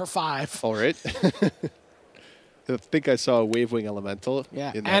Scrying for 5. All right. I think I saw a Wavewing Elemental.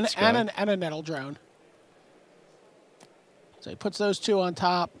 Yeah, in that and a Nettle Drone. So he puts those two on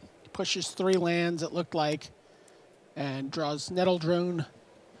top, pushes 3 lands, it looked like, and draws Nettle Drone,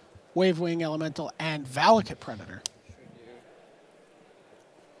 Wavewing Elemental, and Valakut Predator.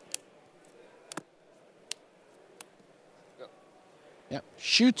 Yep.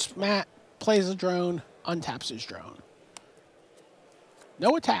 Shoots Matt, plays a drone, untaps his drone.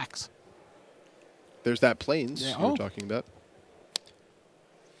 No attacks. There's that Plains Yeah, you were talking about.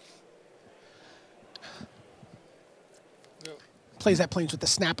 Plays that Plains with the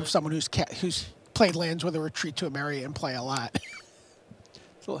snap of someone who's played lands with a Retreat to Emeria and play a lot.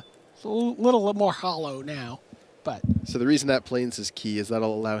 It's a little more hollow now, but So the reason that Plains is key is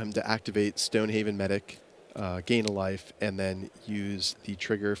that'll allow him to activate Stonehaven Medic, gain a life, and then use the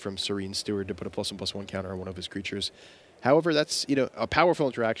trigger from Serene Steward to put a +1/+1 counter on one of his creatures. However, that's a powerful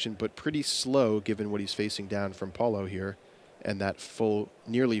interaction, but pretty slow given what he's facing down from Paulo here, and that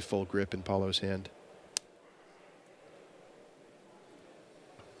nearly full grip in Paulo's hand.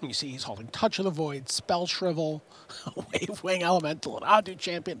 you see he's holding Touch of the Void, Spell Shrivel, Wavewing Elemental, and Adu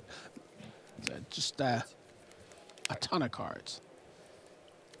Champion. So just a ton of cards.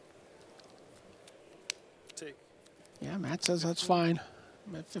 Take. Yeah, Matt says that's fine.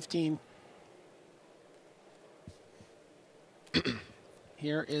 I'm at 15.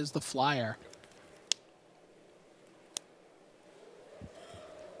 Here is the flyer.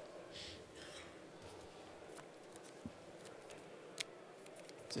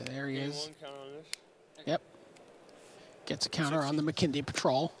 So there he is. One count on this. Yep. Gets a counter on the McKindy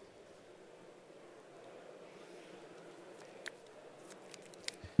Patrol.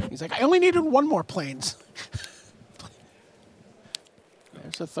 He's like, I only needed 1 more Plains.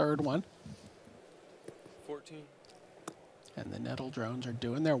 There's a third one. 14. And the Nettle Drones are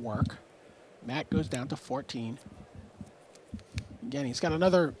doing their work. Matt goes down to 14. Again, he's got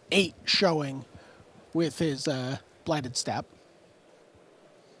another 8 showing with his Blighted Step.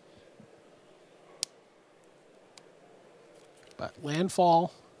 But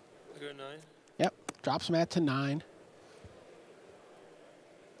landfall. I go 9. Yep, drops Matt to 9.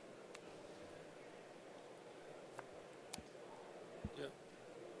 Yep.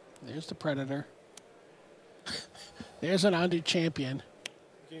 There's the Predator. There's an Adu Champion.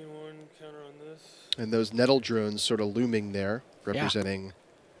 Gain 1 counter on this. And those Nettle Drones sort of looming there, representing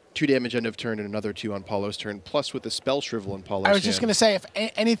 2 damage end of turn and another 2 on Paulo's turn, plus with the Spell Shrivel in Paulo's I was just hand. going to say, if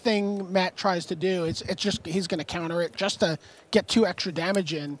anything Matt tries to do, it's just he's going to counter it just to get 2 extra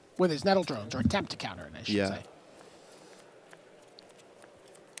damage in with his Nettle Drones, or attempt to counter it, I should say.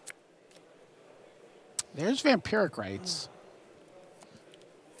 There's Vampiric Rites.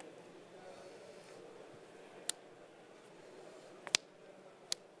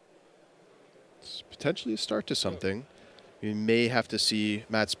 It's potentially a start to something. We may have to see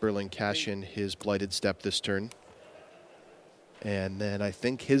Matt Sperling cash in his Blighted Step this turn. And then I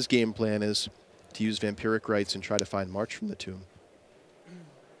think his game plan is to use Vampiric Rites and try to find March from the Tomb.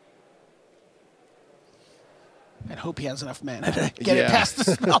 And hope he has enough mana to get it past the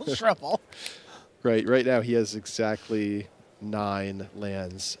spell shuffle. Right now he has exactly 9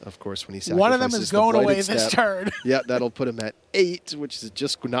 lands, of course, when he sacrifices. One of them is going away this turn. Yeah, that'll put him at 8, which is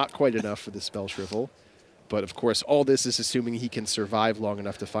just not quite enough for the spell shrivel. But, of course, all this is assuming he can survive long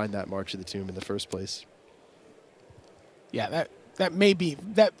enough to find that March of the Tomb in the first place. Yeah, that may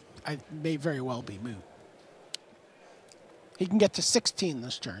very well be moot. He can get to 16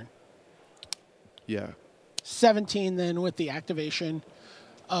 this turn. Yeah. 17 then with the activation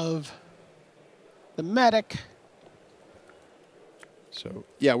of the medic. So,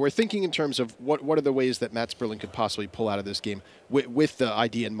 yeah, we're thinking in terms of what are the ways that Matt Sperling could possibly pull out of this game with the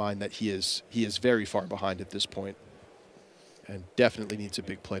idea in mind that he is very far behind at this point and definitely needs a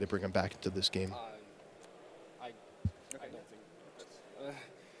big play to bring him back into this game. I don't think that's,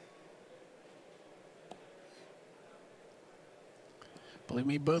 Believe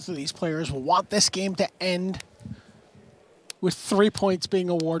me, both of these players will want this game to end with 3 points being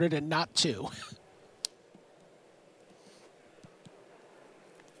awarded and not 2.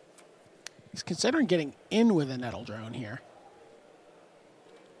 He's considering getting in with a Nettle Drone here.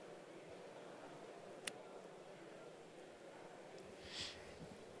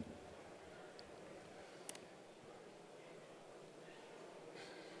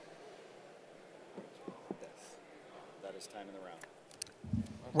 that is time in the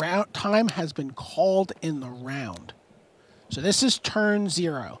round. Time has been called in the round. So this is turn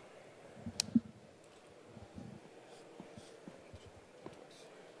 0.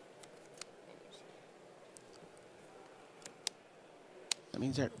 That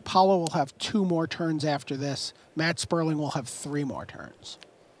means that Paulo will have 2 more turns after this. Matt Sperling will have 3 more turns.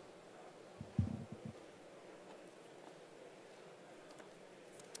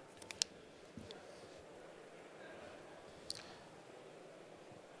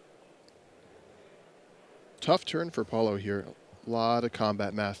 Tough turn for Paulo here. A lot of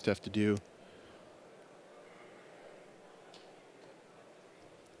combat math to have to do.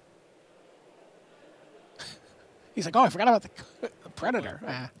 He's like, oh, I forgot about the Predator.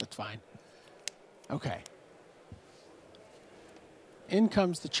 That's fine. Okay. In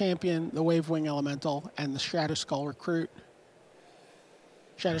comes the champion, the Wavewing Elemental, and the Shadow Skull Recruit.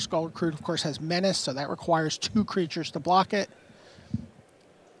 Shadow Skull Recruit, of course, has Menace, so that requires 2 creatures to block it.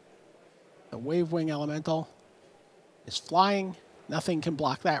 The Wavewing Elemental is flying. Nothing can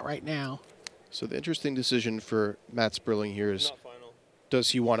block that right now. So the interesting decision for Matt Sperling here is, Not final. does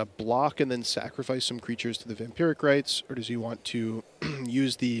he want to block and then sacrifice some creatures to the Vampiric Rites, or does he want to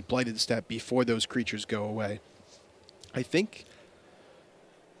use the Blighted Step before those creatures go away? I think...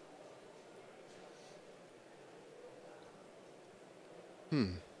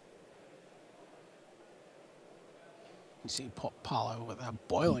 You see Paulo with a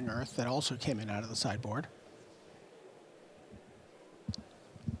Boiling Earth that also came in out of the sideboard.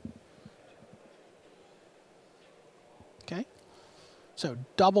 Okay. So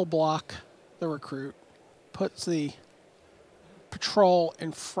double block the Recruit, puts the Patrol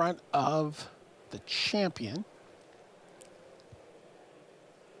in front of the champion.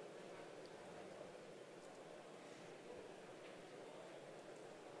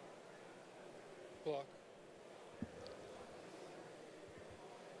 Block.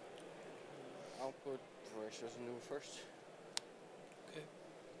 I'll put Voracious into first. Okay.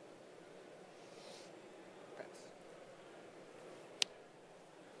 Pass.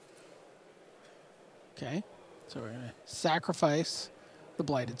 Okay. So we're going to sacrifice the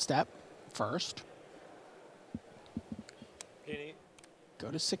Blighted Step first. Gain 8. Go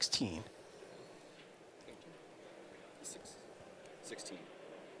to 16. 16.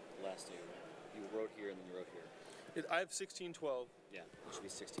 Last you wrote here and then you wrote here. I have 16, 12. Yeah, it should be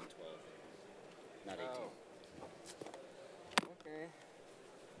 16, 12. Not 18. Okay.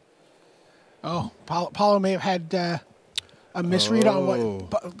 Oh, Paulo may have had a misread on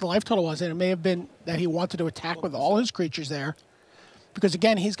what the life total was, and it may have been that he wanted to attack with all his creatures there. Because,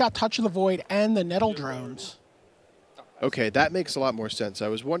 again, he's got Touch of the Void and the Nettle Drones. Okay, that makes a lot more sense. I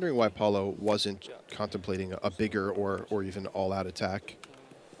was wondering why Paulo wasn't contemplating a bigger or even all-out attack.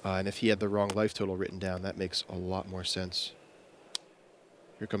 And if he had the wrong life total written down, that makes a lot more sense.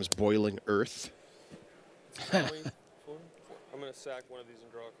 Here comes Boiling Earth. I'm going to sack one of these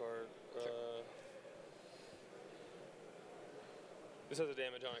and draw a card. This has a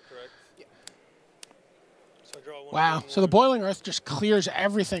damage on it, correct? Yeah. So I draw one. Wow. So the Boiling Earth just clears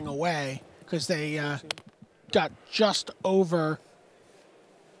everything away because they got just over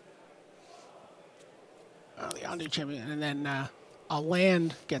the undo champion, and then a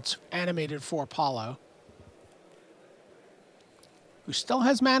land gets animated for Paulo, who still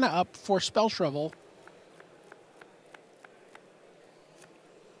has mana up for Spell Shrivel.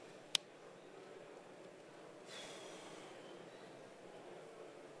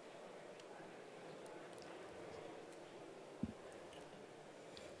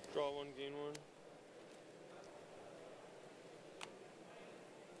 Draw one, gain one.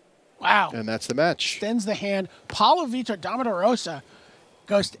 Wow. And that's the match. Extends the hand. Paulo Vitor Damo Da Rosa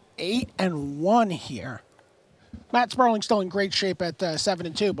goes to 8-1 here. Matt Sperling still in great shape at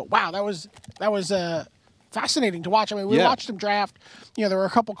 7-2, but wow, that was fascinating to watch. I mean, we watched him draft. You know, there were a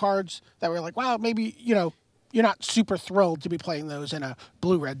couple cards that were like, wow, maybe, you know, you're not super thrilled to be playing those in a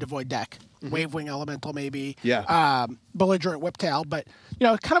blue-red Devoid deck. Wavewing Elemental, maybe. Yeah. Belligerent Whiptail, but, you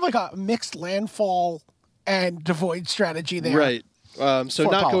know, kind of like a mixed landfall and Devoid strategy there. Right. So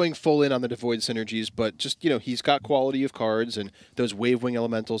not Paulo. going full in on the Devoid synergies, but just, you know, he's got quality of cards, and those Wavewing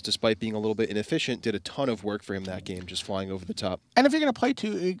Elementals, despite being a little bit inefficient, did a ton of work for him that game, just flying over the top. And if you're going to play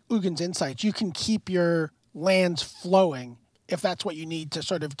two Ugin's Insights, you can keep your lands flowing if that's what you need to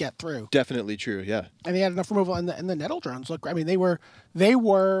sort of get through. Definitely true, yeah. And he had enough removal, and the Nettle Drones look. I mean, they were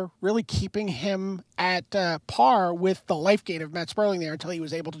really keeping him at par with the life gain of Matt Sperling there until he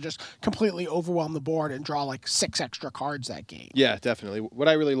was able to just completely overwhelm the board and draw like 6 extra cards that game. Yeah, definitely. What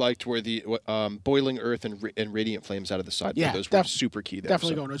I really liked were the Boiling Earth and Radiant Flames out of the sideboard. Yeah, those were super key there.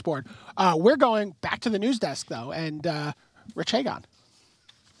 Definitely going to his board. We're going back to the news desk though, and Rich Hagon.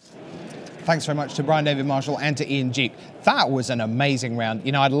 Thanks very much to Brian David Marshall and to Ian Duke. That was an amazing round.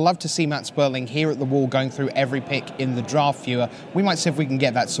 You know, I'd love to see Matt Sperling here at the wall going through every pick in the draft viewer. We might see if we can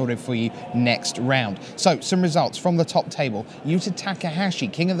get that sorted for you next round. So, some results from the top table. Yuta Takahashi,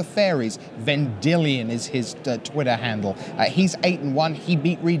 King of the Fairies. Vendillion is his Twitter handle. He's 8-1. He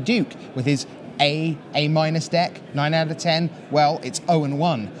beat Reed Duke with his A-minus deck, 9 out of 10. Well, it's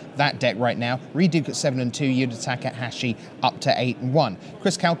 0-1, that deck right now. Reed Duke at 7-2, Yuta Takahashi up to 8-1.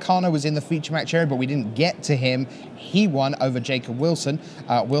 Chris Calcano was in the feature match area, but we didn't get to him. He won over Jacob Wilson.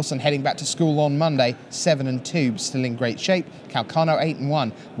 Wilson heading back to school on Monday, 7-2, still in great shape. Calcano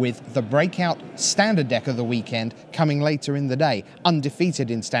 8-1 with the breakout standard deck of the weekend coming later in the day.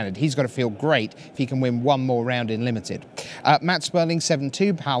 Undefeated in standard. He's got to feel great if he can win one more round in limited. Matt Sperling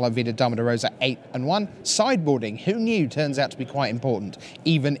 7-2, Paulo Vitor Damo Da Rosa 8-1. Sideboarding, who knew, turns out to be quite important,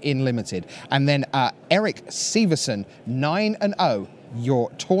 even in limited. And then Eric Severson 9-0.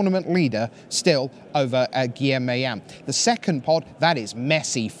 Your tournament leader still over Guillaume Mayam. The second pod, that is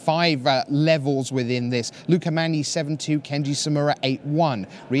messy. 5 levels within this. Luca Magni 7-2, Kenji Samura 8-1.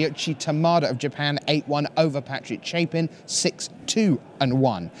 Ryoichi Tamada of Japan 8-1 over Patrick Chapin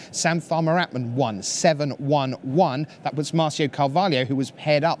 6-2-1. Sam Farmer-Atman won 7-1-1. That was Marcio Carvalho, who was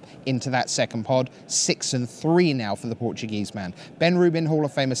paired up into that second pod. 6-3 now for the Portuguese man. Ben Rubin, Hall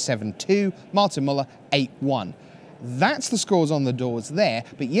of Famer 7-2. Martin Muller 8-1. That's the scores on the doors there,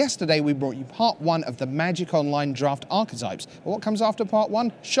 but yesterday we brought you part 1 of the Magic Online Draft Archetypes. What comes after part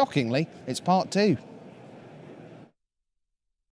 1? Shockingly, it's part 2.